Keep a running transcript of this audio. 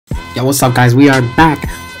Yo, what's up guys? We are back.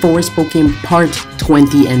 Forspoken Part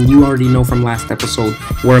 20, and you already know from last episode,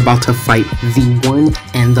 we're about to fight the one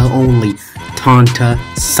and the only Tanta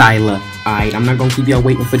Sila. Alright, I'm not gonna keep y'all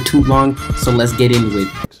waiting for too long, so let's get into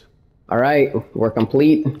it. Alright, we're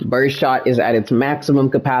complete. Burst shot is at its maximum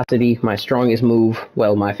capacity. My strongest move.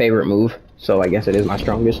 Well, my favorite move. So I guess it is my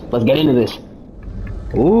strongest. Let's get into this.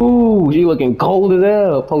 Ooh, she looking cold as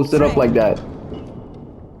hell. Posted up like that.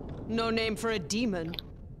 No name for a demon.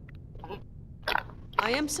 I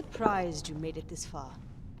am surprised you made it this far.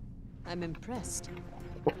 I'm impressed.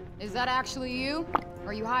 Is that actually you? Or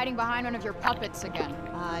are you hiding behind one of your puppets again?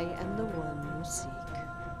 I am the one you seek.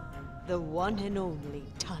 The one and only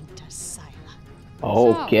Tanta Sila.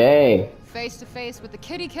 Okay. So, face to face with the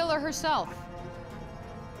kitty killer herself.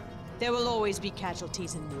 There will always be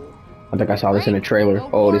casualties in war. I think I saw this in a trailer. No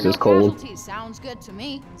Oh, war, this no is cold. casualties. Sounds good to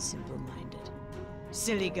me. Simple-minded.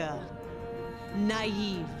 Silly girl.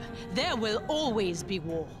 Naive. There will always be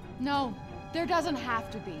war. No, there doesn't have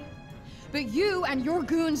to be. But you and your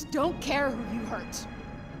goons don't care who you hurt.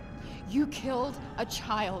 You killed a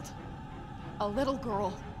child. A little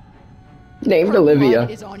girl. Named Her Olivia.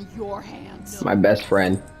 blood is on your hands. My best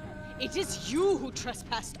friend. It is you who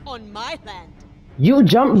trespassed on my land. You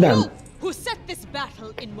jumped them. You who set this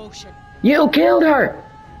battle in motion. You killed her.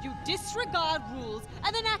 You disregard rules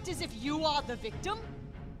and then act as if you are the victim?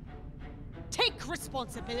 Take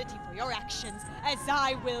responsibility for your actions as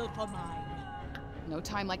I will for mine. No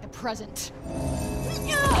time like the present.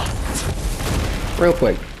 Real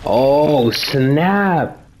quick. Oh,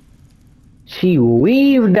 snap. She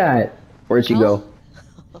weaved that. Where'd she go?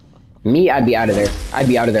 Me, I'd be out of there. I'd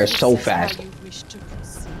be out of there so fast.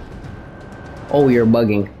 Oh, you're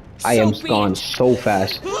bugging. I am gone so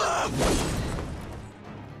fast.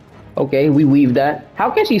 Okay, we weaved that.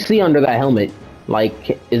 How can she see under that helmet?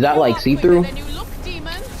 Like, is that like see-through?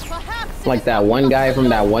 Like that one guy from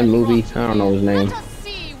that one movie? I don't know his name.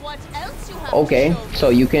 Okay, so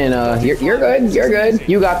you can, you're good, you're good.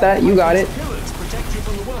 You got that, you got it.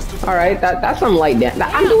 Alright, that's some light damage.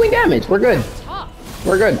 I'm doing damage, we're good.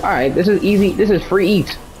 We're good, alright, this is easy, this is free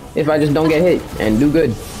eats. If I just don't get hit and do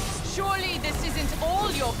good. Surely this isn't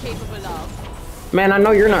all you're capable of. Man, I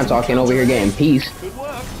know you're not talking over here getting peace.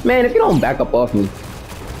 Man, if you don't back up off me.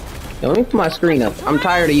 Yo, let me put my screen up. I'm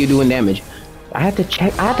tired of you doing damage. I had to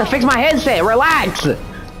check. I had to fix my headset. Relax.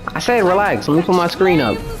 I said relax. Let me put my screen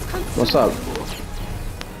up. What's up?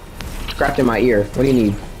 Scratching my ear. What do you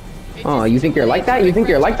need? Oh, you think you're like that? You think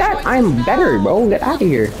you're like that? I'm better, bro. Get out of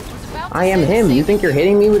here. I am him. You think you're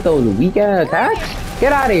hitting me with those weak ass attacks?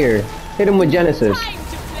 Get out of here. Hit him with Genesis.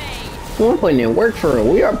 I'm putting in work for it.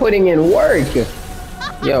 We are putting in work.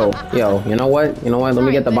 Yo, you know what? You know what? Let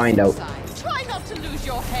me get the bind out. Try not to lose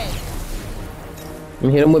your head. Let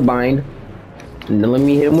me hit him with bind. And then let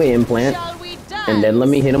me hit him with implant. And then let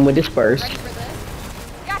me hit him with disperse. Ready for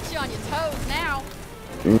this? Got you on your toes now.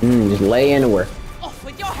 Just lay anywhere. Off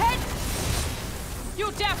with your head!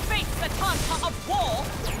 You dare face the Tanta of war!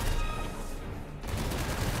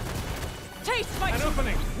 Taste my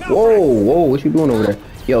Whoa, what you doing over there?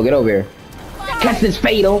 Yo, get over here. Catch this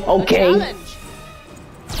fatal, okay.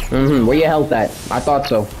 Where your health at? I thought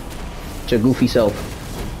so. It's your goofy self.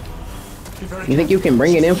 You think you can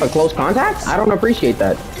bring it in for close contact? I don't appreciate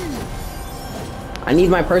that. I need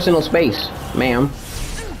my personal space, ma'am.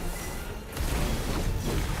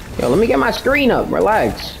 Yo, let me get my screen up.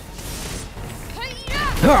 Relax.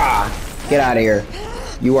 Get out of here.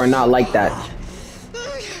 You are not like that.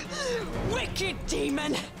 wicked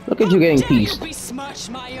demon! Look at you getting peace. You besmirch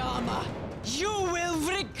my armor. You will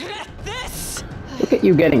regret this. Look at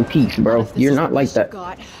you getting peace, bro. You're not like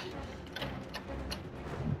that.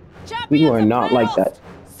 You are not like that.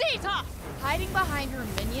 Sita! Hiding behind her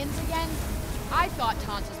minions again? I thought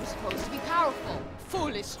Tantas were supposed to be powerful.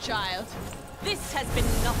 Foolish child. This has been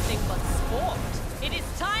nothing but sport. It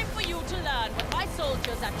is time for you to learn what my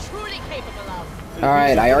soldiers are truly capable of.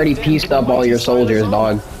 Alright, I already pieced up all your soldiers,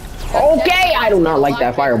 dog. Okay, I do not like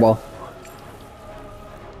that fireball.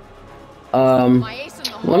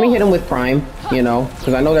 Let me hit him with Prime, you know,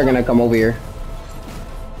 because I know they're gonna come over here.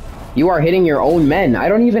 You are hitting your own men. I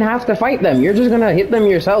don't even have to fight them. You're just gonna hit them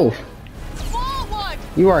yourself. Forward!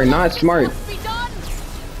 You are not smart.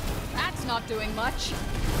 That's not doing much.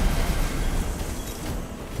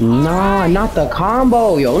 Nah, not the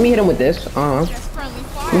combo. Yo, let me hit him with this. Let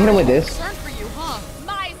me hit him with this. For you, huh?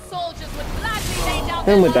 My soldiers would gladly lay down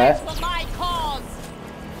Hit him with their that. lives for my cause.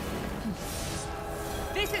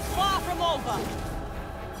 This is far from over.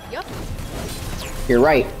 Yep. You're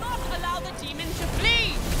right. Not allow the demon to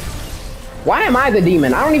flee. Why am I the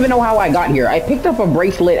demon? I don't even know how I got here. I picked up a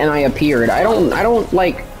bracelet and I appeared. I don't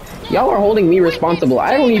like, Y'all are holding me responsible.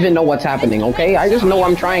 I don't even know what's happening, okay? I just know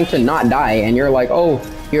I'm trying to not die, and you're like, oh,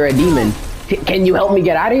 you're a demon. Can you help me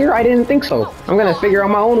get out of here? I didn't think so. I'm gonna figure out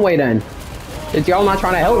my own way then. If y'all not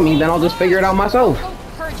trying to help me, then I'll just figure it out myself. Go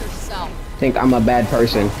purge yourself. Think I'm a bad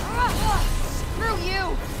person. Screw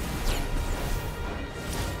you.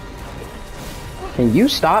 Can you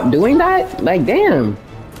stop doing that? Like, damn.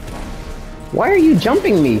 Why are you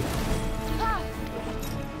jumping me?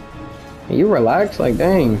 Can you relax? Like,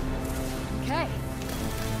 dang. Okay.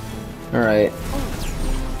 Alright.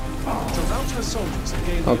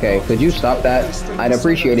 Okay, could you stop that? I'd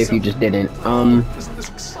appreciate it if you just didn't.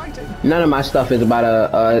 None of my stuff is about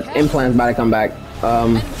implant's about to come back.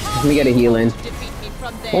 Let me get a healing.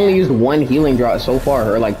 Only used one healing drop so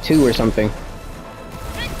far, or like 2 or something.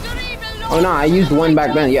 Oh no, I used one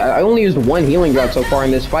back then. Yeah, I only used one healing drop so far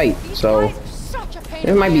in this fight, so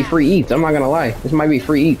this might be free eats. I'm not gonna lie. This might be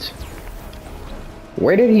free eats.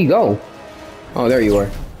 Where did he go? Oh, there you are.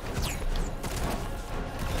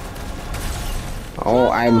 Oh,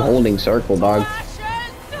 I'm holding circle, dog.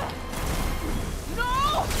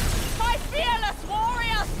 No! My fearless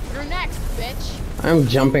warriors! You're next, bitch. I'm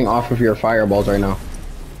jumping off of your fireballs right now.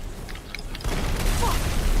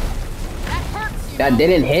 That hurts you. That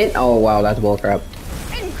didn't hit? Oh, wow, that's bullcrap.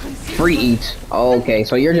 Free eats. Oh, okay,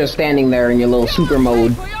 so you're just standing there in your little super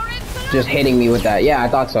mode, just hitting me with that. Yeah, I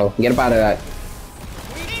thought so. Get up out of that.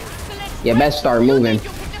 Yeah, best start moving.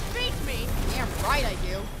 Damn right I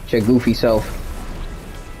do. Your goofy self.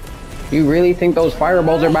 You really think those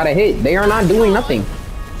fireballs are about to hit? They are not doing nothing.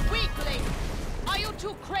 Weakling! Are you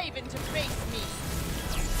too craven to face me?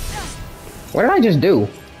 What did I just do?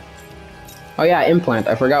 Oh yeah, implant.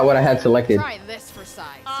 I forgot what I had selected. Try this for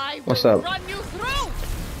size. What's up? Run you through!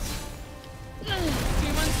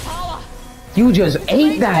 Demon power! You just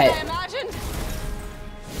ate that! I imagined.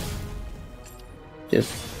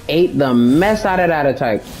 Just ate the mess out of that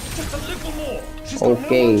attack. Just a little more. She's got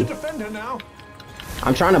Okay. no one to defend her now.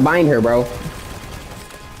 I'm trying to bind her, bro.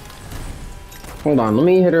 Hold on, let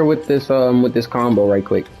me hit her with this combo right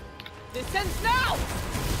quick. Descends now!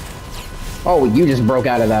 Oh, you just broke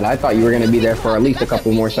out of that. I thought you were gonna be there for at least a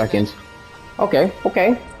couple more seconds. Okay,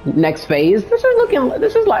 okay. Next phase. This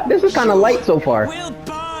is kind of light so far. Will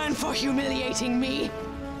burn for humiliating me.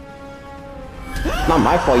 Not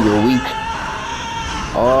my fault you're weak.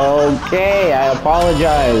 Okay, I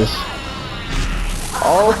apologize.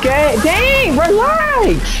 Okay, dang,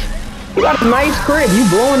 relax. You got a nice crib. You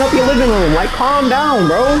blowing up your living room. Like, calm down,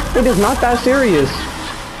 bro. It is not that serious.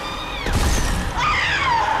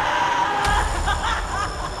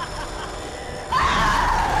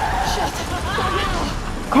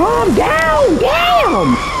 Calm down,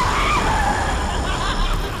 damn.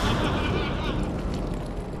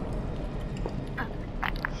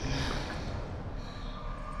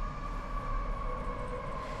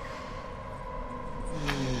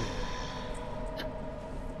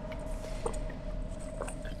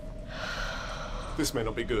 This may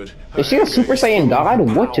not be good. Is she a Super Saiyan God?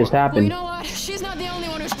 What just Well, you happened? know what? She's not the only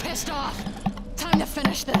one who's pissed off. Time to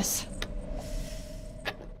finish this.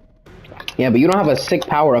 Yeah, but you don't have a sick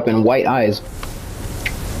power-up and white eyes.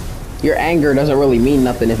 Your anger doesn't really mean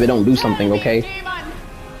nothing if it don't do something, okay?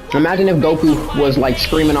 Imagine if Goku was like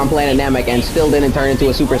screaming on Planet Namek and still didn't turn into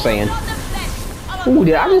a Super Saiyan. Ooh,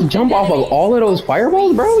 did I just jump off of all of those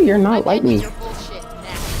fireballs, bro? You're not like me. Your bullshit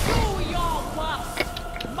now. Do your worst.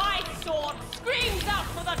 My sword screams out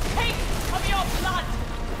for the taste of your blood.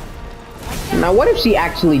 Now, what if she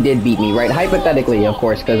actually did beat me, right? Hypothetically, of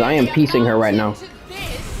course, because I am piecing her right now.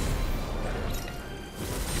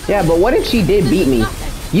 Yeah, but what if she did beat me?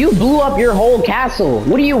 You blew up your whole castle.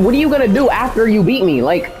 What are you gonna do after you beat me?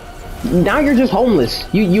 Like, now you're just homeless.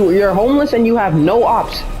 You're homeless and you have no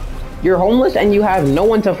ops. You're homeless and you have no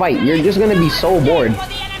one to fight. You're just gonna be so bored.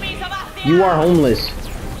 You are homeless.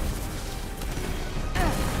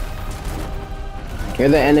 You're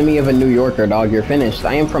the enemy of a New Yorker, dog. You're finished.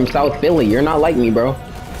 I am from South Philly. You're not like me, bro.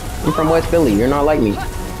 I'm from West Philly. You're not like me.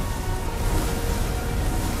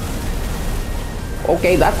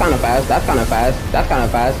 Okay, that's kind of fast. That's kind of fast. That's kind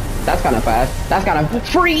of fast. That's kind of fast. That's kind of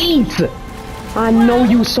free eats. I know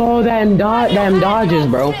you saw them dodges,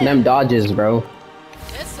 bro. Them dodges, bro.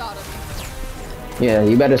 This ought to be. Yeah,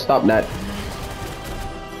 you better stop that.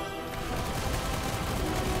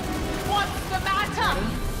 What's the matter?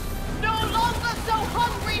 No longer so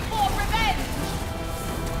hungry for revenge.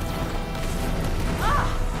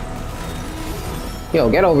 Yo,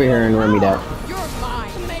 get over here and run me that. You're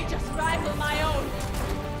mine. May just rival my own.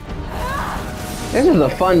 This is a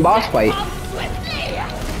fun boss fight. Come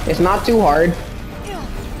swiftly. It's not too hard.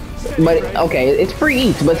 But, okay, it's free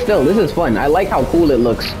eats, but still, this is fun. I like how cool it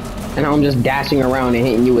looks. And I'm just dashing around and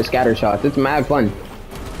hitting you with scatter shots. It's mad fun.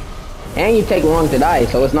 And you take long to die,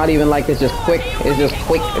 so it's not even like it's just quick. It's just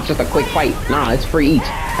quick. It's just a quick fight. Nah, it's free each.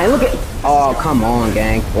 And look at... Oh, come on,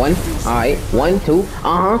 gang. One. Alright. 1, 2.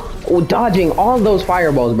 Uh-huh. Oh, dodging all those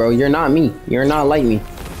fireballs, bro. You're not me. You're not like me.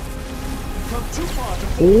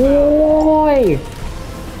 Boy!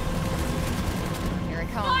 Here it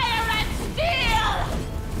comes. Fire and steel!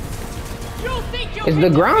 You think you Is the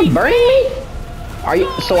ground burning me? Are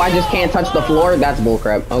you... So I just can't touch the floor? That's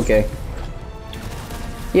bullcrap. Okay.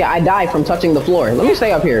 Yeah, I die from touching the floor. Let me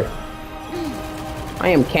stay up here. I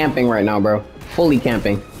am camping right now, bro. Fully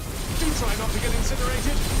camping. Do try not to get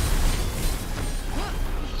incinerated.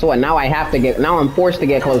 So what, now I have to get... Now I'm forced to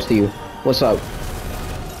get close to you. What's up?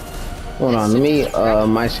 Hold on, let me...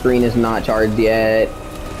 my screen is not charged yet.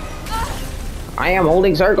 I am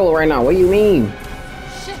holding circle right now. What do you mean?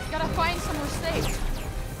 Shit, gotta find somewhere safe.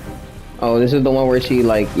 Oh, this is the one where she,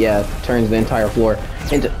 like, yeah, turns the entire floor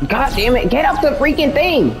into... God damn it, get up the freaking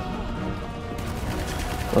thing!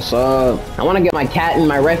 What's up? I want to get my cat in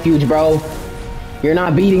my refuge, bro. You're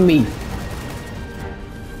not beating me.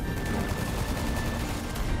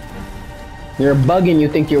 You're bugging, you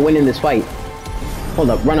think you're winning this fight. Hold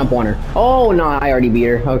up, run up on her. Oh, no, I already beat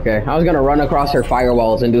her. Okay, I was gonna run across her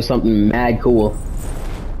firewalls and do something mad cool.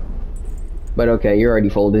 But okay, you're already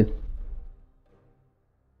folded.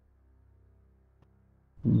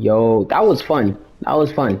 Yo, that was fun. That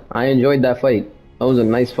was fun. I enjoyed that fight. That was a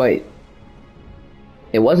nice fight.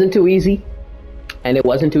 It wasn't too easy, and it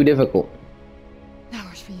wasn't too difficult. That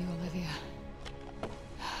was for you, Olivia.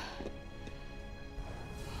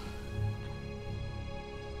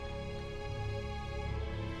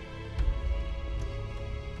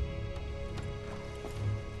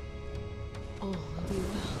 All will be well.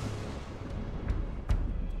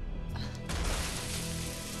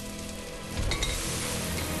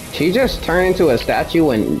 She just turned into a statue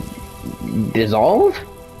and dissolve?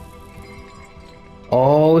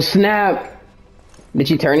 Oh snap! Did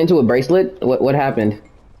she turn into a bracelet? What happened?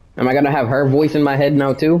 Am I gonna have her voice in my head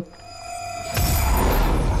now too?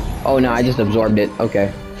 Oh no, I just absorbed it.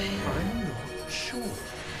 Okay. I'm not sure.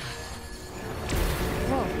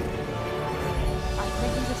 Whoa. I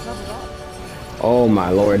think we just leveled up. Oh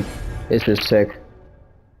my lord. This is sick.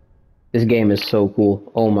 This game is so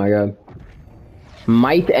cool. Oh my god.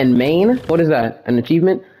 Might and Main? What is that? An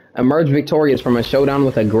achievement? Emerge victorious from a showdown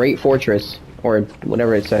with a great fortress. Or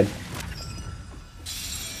whatever it said.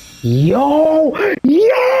 Yo!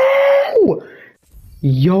 Yo!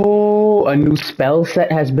 Yo! A new spell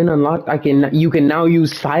set has been unlocked. You can now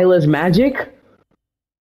use Sila's magic?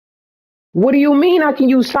 What do you mean I can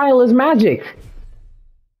use Sila's magic?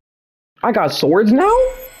 I got swords now?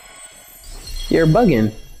 You're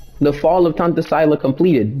bugging. The fall of Tanta Sila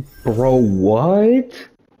completed. Bro, what?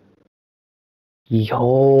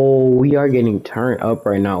 Yo, we are getting turned up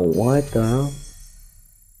right now. What the hell?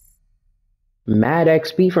 Mad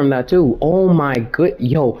XP from that too. Oh my good.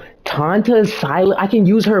 Yo, Tanta Sila. I can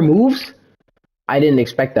use her moves? I didn't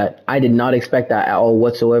expect that. I did not expect that at all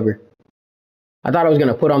whatsoever. I thought I was going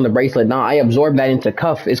to put on the bracelet. Nah, I absorbed that into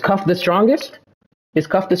Cuff. Is Cuff the strongest? Is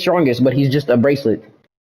Cuff the strongest, but he's just a bracelet.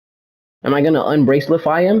 Am I going to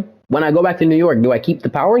unbraceletify him? When I go back to New York, do I keep the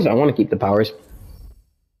powers? I want to keep the powers.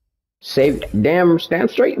 Save, damn, stand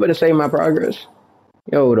straight, better save my progress.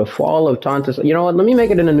 Yo, the fall of Tanta. You know what? Let me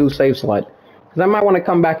make it in a new save slot. Because I might want to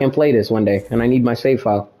come back and play this one day. And I need my save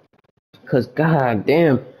file. Because, god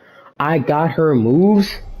damn, I got her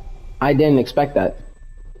moves. I didn't expect that.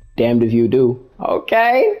 Damned if you do.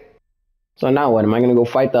 Okay. So now what? Am I going to go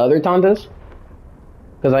fight the other Tantas?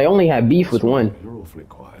 Because I only had beef with one. You're awfully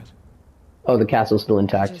quiet. Oh, the castle's still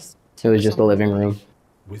intact. It was just a living room.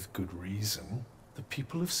 With good reason. The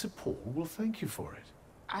people of Sepul will thank you for it.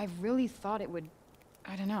 I really thought it would...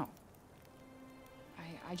 I don't know.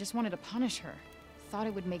 I just wanted to punish her. Thought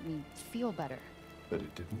it would make me feel better. But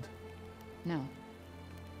it didn't. No.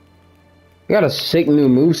 You got a sick new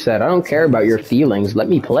moveset. I don't care about your feelings. Let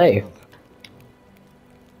me play.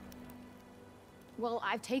 Well,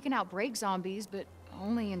 I've taken out break zombies, but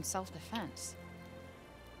only in self-defense.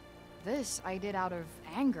 This I did out of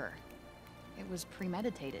anger. It was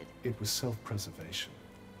premeditated. It was self-preservation.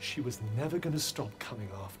 She was never going to stop coming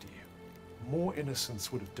after you. More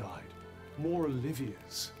innocents would have died. More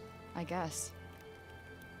Olivias. I guess.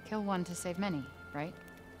 Kill one to save many, right?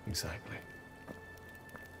 Exactly.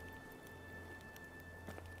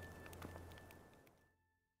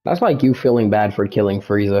 That's like you feeling bad for killing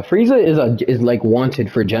Frieza. Frieza is like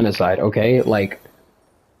wanted for genocide, okay? Like,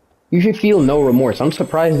 you should feel no remorse. I'm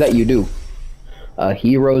surprised that you do.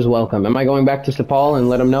 Heroes welcome. Am I going back to Sepal and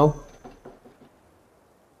let him know?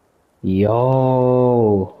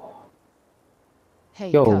 Yo. Hey,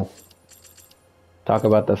 Yo. Cuff. Talk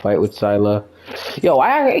about the fight with Sila.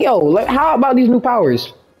 How about these new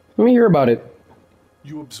powers? Let me hear about it.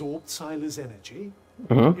 You absorbed Sila's energy.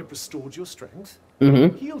 Mm-hmm. It restored your strength.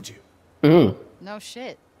 Mm-hmm. Healed you. Mm-hmm. No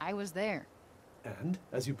shit. I was there. And,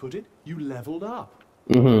 as you put it, you leveled up.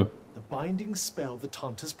 Mm-hmm. The binding spell the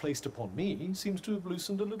Tanta's placed upon me seems to have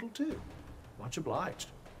loosened a little too. Much obliged.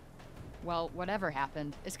 Well, whatever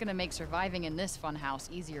happened, it's gonna make surviving in this funhouse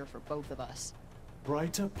easier for both of us.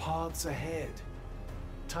 Brighter paths ahead.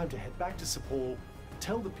 Time to head back to Sepal,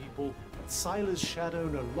 tell the people that Sila's shadow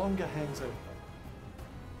no longer hangs over them.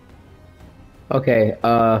 Okay,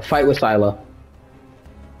 fight with Sila.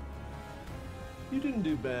 You didn't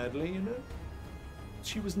do badly, you know.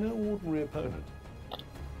 She was no ordinary opponent.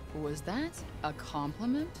 Was that a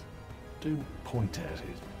compliment? Don't point at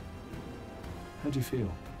it. How do you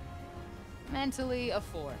feel? Mentally, a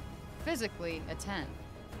 4. Physically, a 10.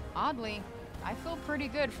 Oddly, I feel pretty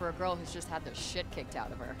good for a girl who's just had the shit kicked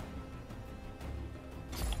out of her.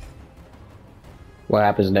 What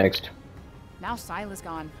happens next? Now Sila's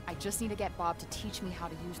gone, I just need to get Bob to teach me how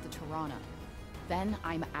to use the Tirana. Then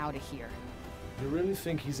I'm out of here. You really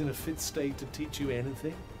think he's in a fit state to teach you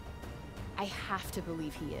anything? I have to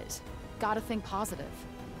believe he is. Gotta think positive.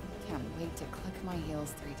 Can't wait to click my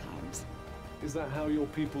heels 3 times. Is that how your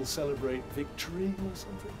people celebrate victory or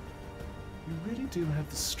something? You really do have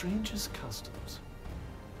the strangest customs.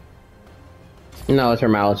 No, it's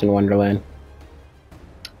from Alice in Wonderland.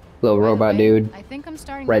 Little By the robot way, dude. I think I'm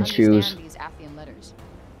starting Red to shoes. understand these Athian letters.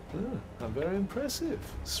 How very impressive.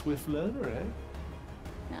 Swift learner, eh?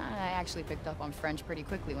 I actually picked up on French pretty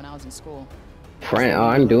quickly when I was in school. French. Oh,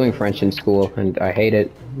 I'm doing French in school, and I hate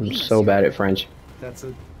it. I'm so bad at French. That's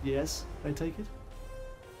a yes, I take it?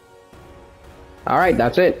 All right,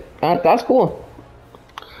 that's it. That's cool.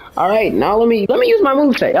 All right, now let me use my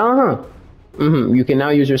moveset. You can now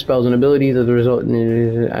use your spells and abilities as a result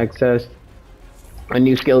in access. A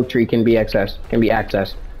new skill tree can be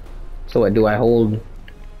accessed. So what do I hold?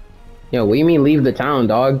 Yo, what do you mean leave the town,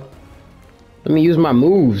 dog? Let me use my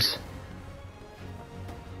moves.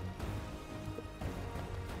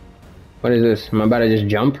 What is this? Am I about to just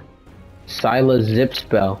jump? Sila zip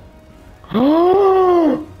spell.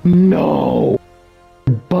 No!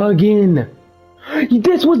 Bugging!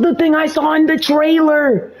 This was the thing I saw in the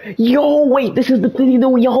trailer! Yo, wait, this is the thing,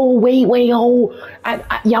 yo, wait, yo.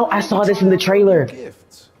 I saw this in the trailer.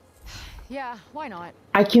 Gifts. Yeah, why not?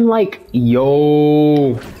 I can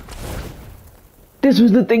yo. This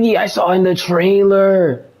was the thingy I saw in the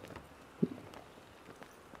trailer.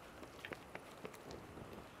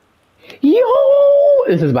 Yo!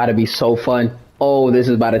 This is about to be so fun. Oh, this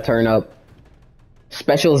is about to turn up.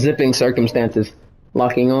 Special zipping circumstances.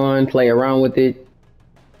 Locking on, play around with it.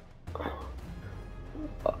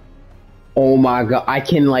 Oh my god, I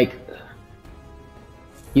can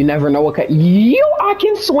you never know what I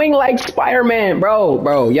can swing like Spider-Man,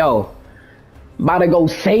 bro, yo. About to go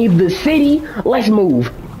save the city. Let's move.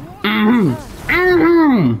 What?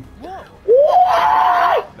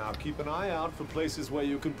 Now keep an eye out for places where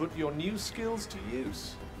you can put your new skills to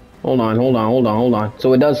use. Hold on.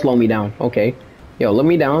 So it does slow me down. Okay. Yo, let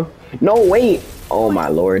me down. No, wait. Oh my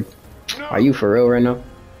lord. Are you for real right now?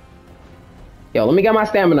 Yo, let me get my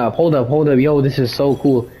stamina up. Hold up. Yo, this is so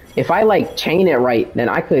cool. If I chain it right, then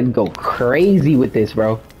I could go crazy with this,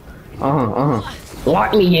 bro.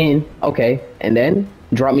 Lock me in. Okay. And then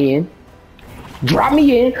drop me in.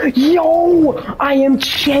 Yo, I am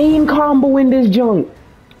chain comboing this junk.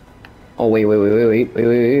 Oh, wait.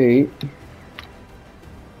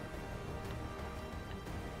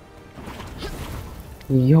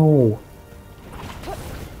 Yo.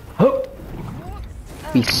 Huh.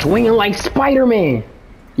 Be swinging like Spider-Man.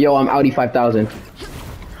 Yo, I'm outie 5,000.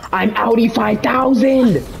 I'm outie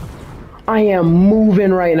 5,000. I am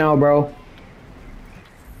moving right now, bro.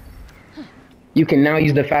 You can now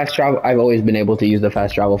use the fast travel. I've always been able to use the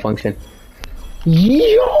fast travel function.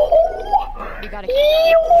 Yo!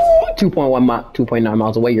 2.9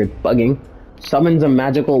 miles away. You're bugging. Summons a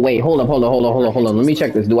magical. Wait, hold up. Let me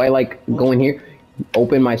check this. Do I go in here,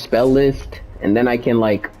 open my spell list, and then I can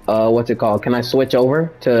what's it called? Can I switch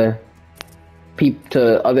over to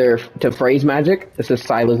phrase magic? This is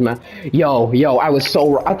Sila's magic. Yo, I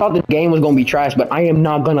thought this game was gonna be trash, but I am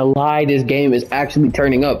not gonna lie. This game is actually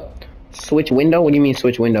turning up. Switch window? What do you mean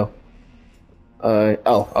switch window?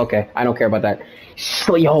 Oh, okay. I don't care about that.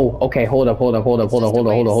 Yo, okay, hold up.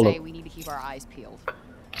 We need to keep our eyes peeled.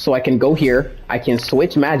 So I can go here, I can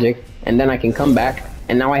switch magic, and then I can come back,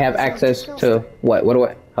 and now I have access to what do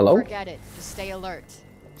I, hello? Forget it. Just stay alert.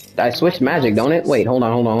 I switched magic, don't it? Wait, hold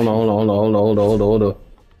on. Wait,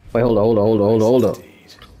 hold on.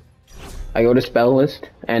 I go to spell list,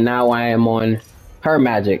 and now I am on her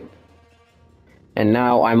magic. And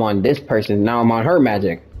now I'm on this person. Now I'm on her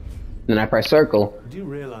magic. Then I press circle,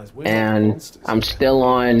 and I'm still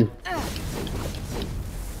on.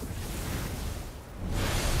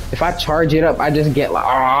 If I charge it up, I just get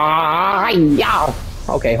like, yeah.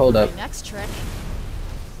 Okay, hold up. Next trick.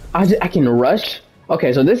 I can rush.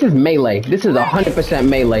 Okay, so this is melee. This is 100%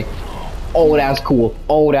 melee. Oh, that's cool.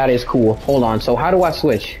 Oh, that is cool. Hold on. So how do I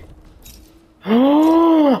switch?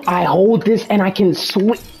 I hold this and I can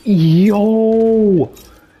switch. Yo,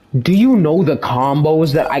 do you know the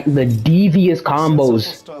combos that the devious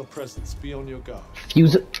combos?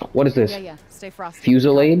 What is this? Yeah. Stay frosty.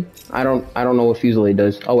 Fusillade? I don't know what Fusillade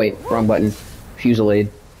does. Oh wait, wrong button. Fusillade.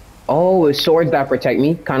 Oh, it's swords that protect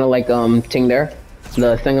me, kind of like Ting there,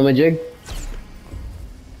 the thingamajig.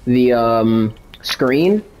 The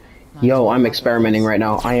screen. Yo, I'm experimenting right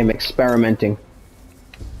now. I am experimenting.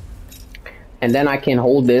 And then I can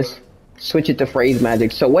hold this, switch it to phrase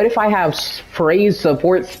magic. So what if I have phrase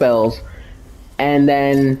support spells, and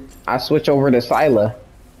then I switch over to Sila,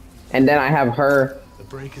 and then I have her.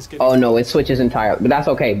 Oh no, it switches entirely, but that's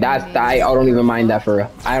okay. I don't even mind that for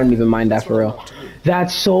real. I don't even mind that for real.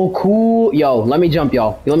 That's so cool. Yo, let me jump,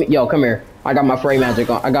 y'all. Yo, come here. I got my phrase magic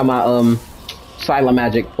on. I got my Sila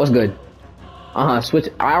magic. What's good? Switch.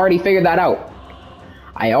 I already figured that out.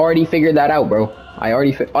 Bro.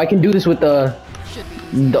 I can do this with those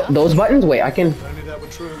buttons. Wait, I can.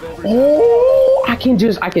 Oh, I can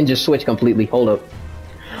just switch completely. Hold up.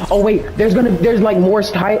 Oh wait, there's like more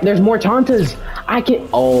there's more Tantas.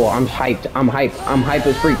 Oh, I'm hyped. I'm hyped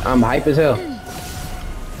as freak. I'm hyped as hell.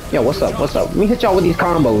 Yo, what's up? Let me hit y'all with these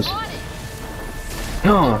combos.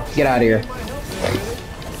 Get out of here.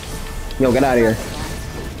 Yo, get out of here.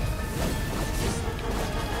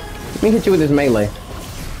 Let me hit you with this melee.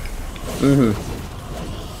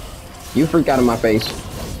 You freak out of my face.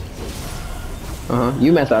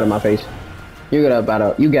 You mess out of my face. You get out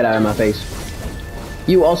of my face.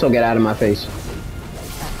 You also get out of my face.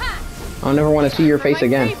 I'll never want to see your face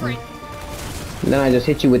again. And then I just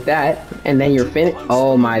hit you with that, and then you're finished.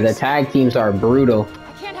 Oh my, the tag teams are brutal.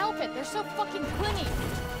 I can't help it. They're so fucking clingy.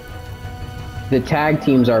 The tag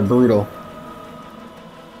teams are brutal.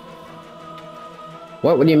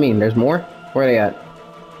 What do you mean? There's more? Where are they at?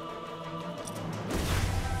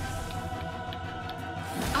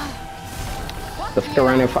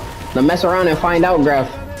 The mess around and find out graph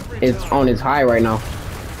is on its high right now.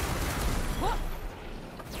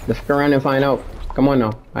 The fuck around and find out. Come on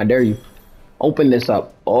now, I dare you. Open this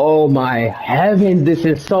up. Oh my heavens, this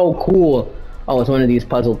is so cool. Oh, it's one of these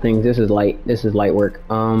puzzle things. This is light work.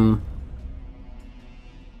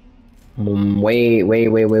 Wait.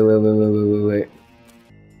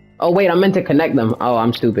 Oh wait, I'm meant to connect them. Oh,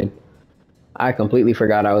 I'm stupid. I completely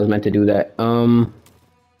forgot I was meant to do that.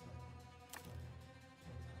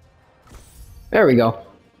 There we go.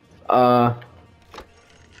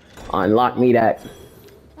 Unlock me that.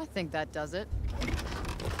 I think that does it.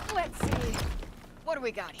 Let's see. What do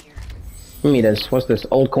we got here? Give me this. What's this?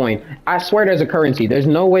 Old coin. I swear there's a currency. There's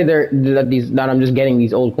no way that I'm just getting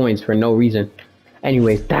these old coins for no reason.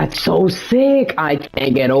 Anyways, that's so sick. I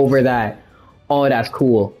can't get over that. Oh, that's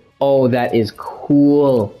cool. Oh, that is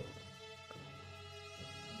cool.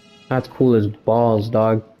 That's cool as balls,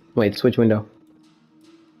 dog. Wait, switch window.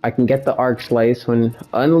 I can get the arc slice when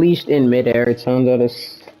unleashed in midair. It sounds out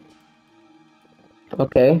as...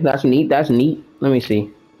 Okay, that's neat. Let me see.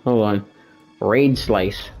 Hold on. Raid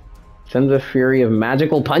slice. Sends a fury of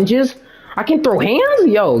magical punches? I can throw hands?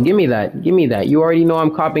 Yo, give me that. You already know I'm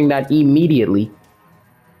copying that immediately.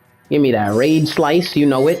 Give me that. Raid slice, you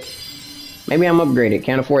know it. Maybe I'm upgraded.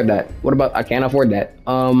 Can't afford that. I can't afford that.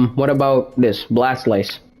 What about this? Blast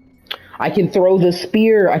slice. I can throw the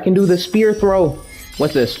spear. I can do the spear throw.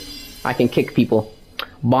 What's this? I can kick people.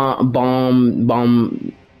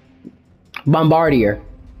 Bombardier.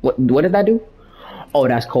 What did that do? Oh,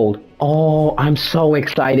 that's cold. Oh, I'm so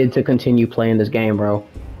excited to continue playing this game, bro.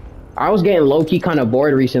 I was getting low-key kind of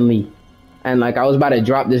bored recently. And like I was about to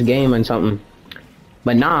drop this game and something.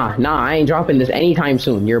 But nah, I ain't dropping this anytime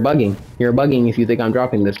soon. You're bugging. You're bugging if you think I'm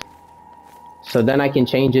dropping this. So then I can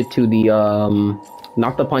change it to the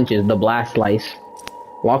not the punches, the blast slice.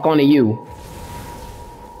 Walk onto you.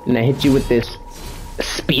 And I hit you with this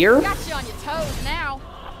spear? Got you on your toes now.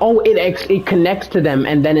 Oh, it connects to them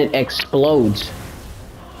and then it explodes.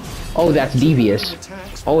 Oh, that's devious.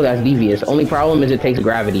 Only problem is it takes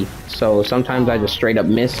gravity. So sometimes I just straight up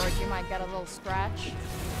miss. Or you might get a little scratch.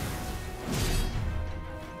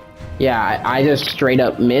 Yeah, I just straight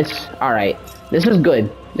up miss. Alright, this is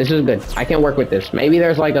good. This is good. I can work with this. Maybe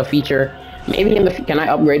there's like a feature. Maybe in the... Can I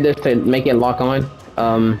upgrade this to make it lock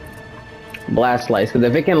on? Blast Slice. Because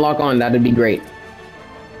if it can lock on, that'd be great.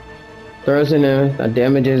 Throws in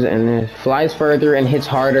damages and flies further and hits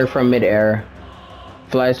harder from midair.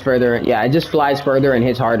 Flies further. Yeah, it just flies further and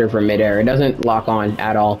hits harder from midair. It doesn't lock on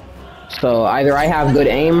at all. So either I have good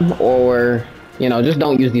aim or, you know, just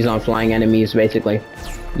don't use these on flying enemies, basically.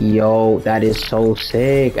 Yo, that is so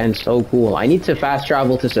sick and so cool. I need to fast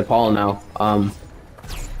travel to Sepal now. I'm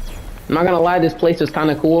not gonna lie, this place is kind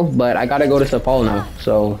of cool, but I gotta go to Sepal now.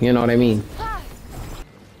 So, you know what I mean.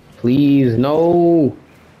 Please, no.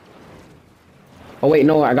 Oh wait,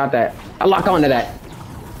 no, I got that. I lock onto that.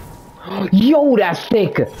 Yo, that's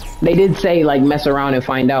sick. They did say, like, mess around and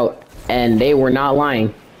find out. And they were not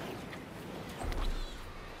lying.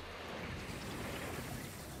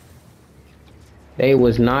 They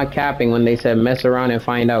was not capping when they said mess around and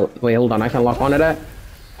find out. Wait, hold on. I can lock onto that?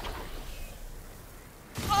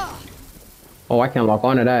 Oh, I can lock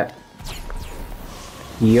onto that.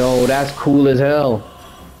 Yo, that's cool as hell.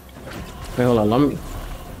 Wait, hold on. Let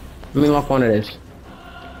me lock onto this.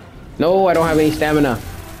 No, I don't have any stamina.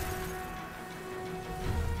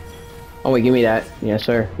 Oh wait, give me that. Yes,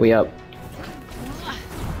 sir. We up.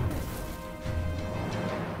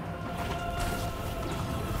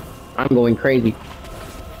 I'm going crazy.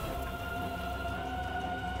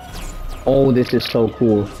 Oh, this is so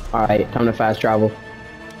cool. Alright, time to fast travel.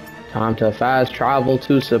 Time to fast travel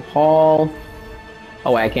to Sepal.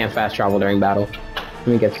 Oh wait, I can't fast travel during battle. Let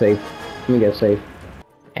me get safe. Let me get safe.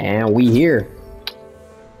 And we here.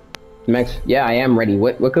 Next, yeah, I am ready.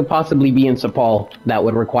 What could possibly be in Sepal that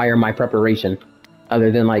would require my preparation?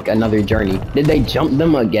 Other than like another journey. Did they jump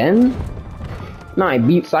them again? No, I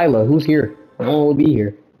beat Sila. Who's here? No one will be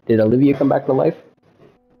here. Did Olivia come back to life?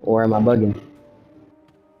 Or am I bugging?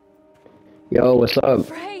 Yo, what's up?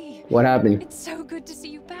 Frey! What happened? It's so good to see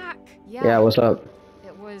you back. Yeah, what's up?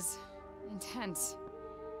 It was intense.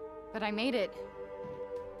 But I made it.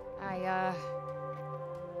 I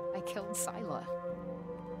killed Sila.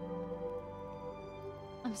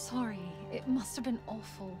 I'm sorry. It must have been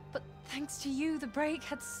awful. But thanks to you, the break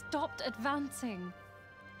had stopped advancing.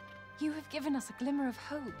 You have given us a glimmer of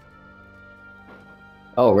hope.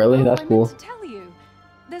 Oh, really? That's cool. I meant to tell you.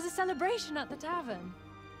 There's a celebration at the tavern.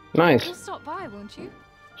 Nice. You'll stop by, won't you?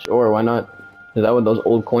 Sure, why not? Is that what those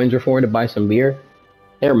old coins are for, to buy some beer?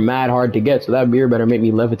 They're mad hard to get, so that beer better make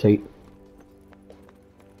me levitate.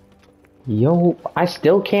 Yo, I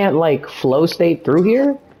still can't, like, flow state through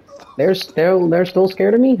here? They're still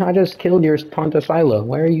scared of me? I just killed your Tanta Sila.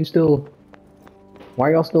 Why are y'all still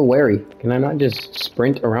wary? Can I not just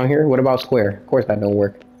sprint around here? What about square? Of course that don't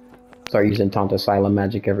work. Start using Tanta Sila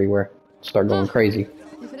magic everywhere. Start going crazy.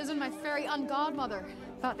 If it isn't my fairy ungodmother.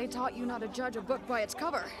 Thought they taught you not to judge a book by its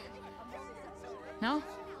cover. No?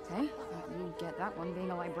 Okay. Thought you'd get that one,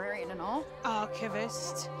 being a librarian and all.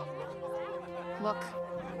 Archivist. Look,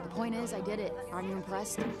 the point is, I did it. Aren't you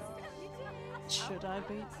impressed? Should I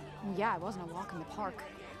be? Yeah, it wasn't a walk in the park.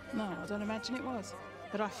 No, I don't imagine it was.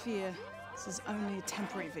 But I fear this is only a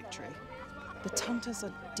temporary victory. The Tantas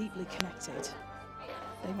are deeply connected.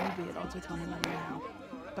 They may be at odds with one another now,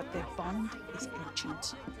 but their bond is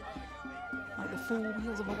ancient. Like the four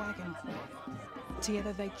wheels of a wagon.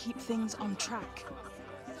 Together they keep things on track.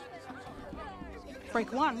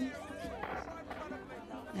 Break one,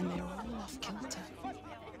 and they're all off kilter.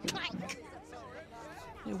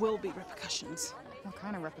 There will be repercussions. What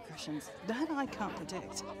kind of repercussions? That I can't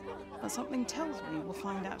predict, but something tells me we'll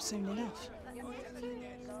find out soon enough.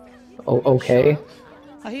 Oh, okay.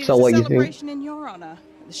 I hear So it's what a you think? celebration in your honor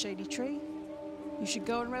at the Shady Tree. You should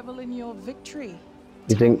go and revel in your victory.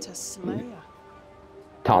 You think- Tanta Slayer.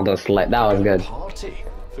 Tanta Sila, that was good. Party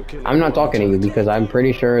for killing I'm not talking to you Tanta. because I'm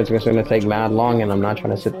pretty sure it's just gonna take mad long and I'm not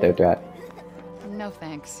trying to sit there through that. No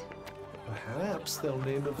thanks. Perhaps they'll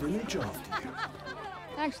name a village after you.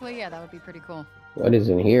 Actually, yeah, that would be pretty cool. What is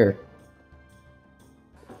in here?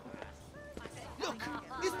 Look,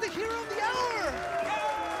 it's the hero of the hour!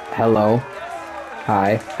 Hello.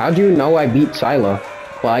 Hi. How'd you know I beat Sila?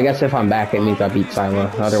 Well, I guess if I'm back, it means I beat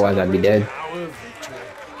Sila. Otherwise, I'd be dead. Our victory.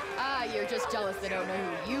 Ah, you're just jealous they don't know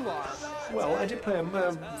who you are. Well, I did play a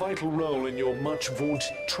vital role in your much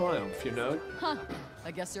vaunted triumph, you know. Huh,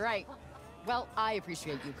 I guess you're right. Well, I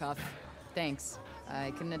appreciate you, Cuff. Thanks.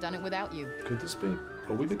 I couldn't have done it without you. Could this be?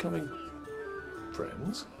 Are we becoming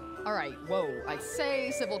friends? All right, whoa. I'd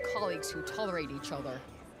say civil colleagues who tolerate each other.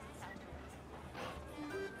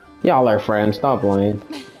 Y'all are friends. Stop lying.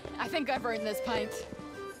 I think I've earned this pint.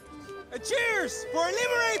 Cheers for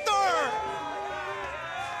Liberator!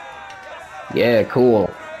 Yeah, cool.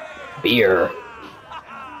 Beer.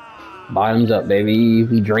 Bottoms up, baby.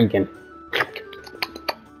 We drinking.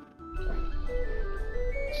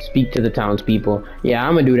 Speak to the townspeople. Yeah,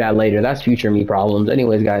 I'm gonna do that later. That's future me problems.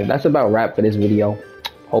 Anyways, guys, that's about wrap for this video.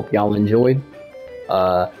 Hope y'all enjoyed.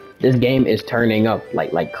 This game is turning up,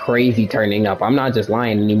 like crazy turning up. I'm not just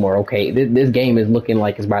lying anymore, okay? This game is looking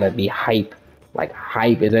like it's about to be hype. Like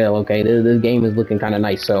hype as hell, okay? This game is looking kind of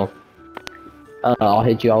nice, so I'll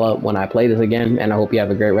hit you all up when I play this again, and I hope you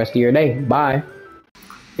have a great rest of your day. Bye.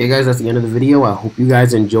 Hey guys, that's the end of the video. I hope you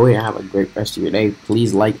guys enjoy and have a great rest of your day.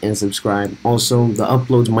 Please like and subscribe. Also, the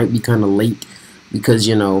uploads might be kind of late because,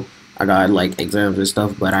 you know, I got like exams and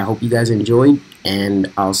stuff, but I hope you guys enjoyed,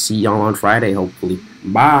 and I'll see y'all on Friday, hopefully.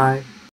 Bye.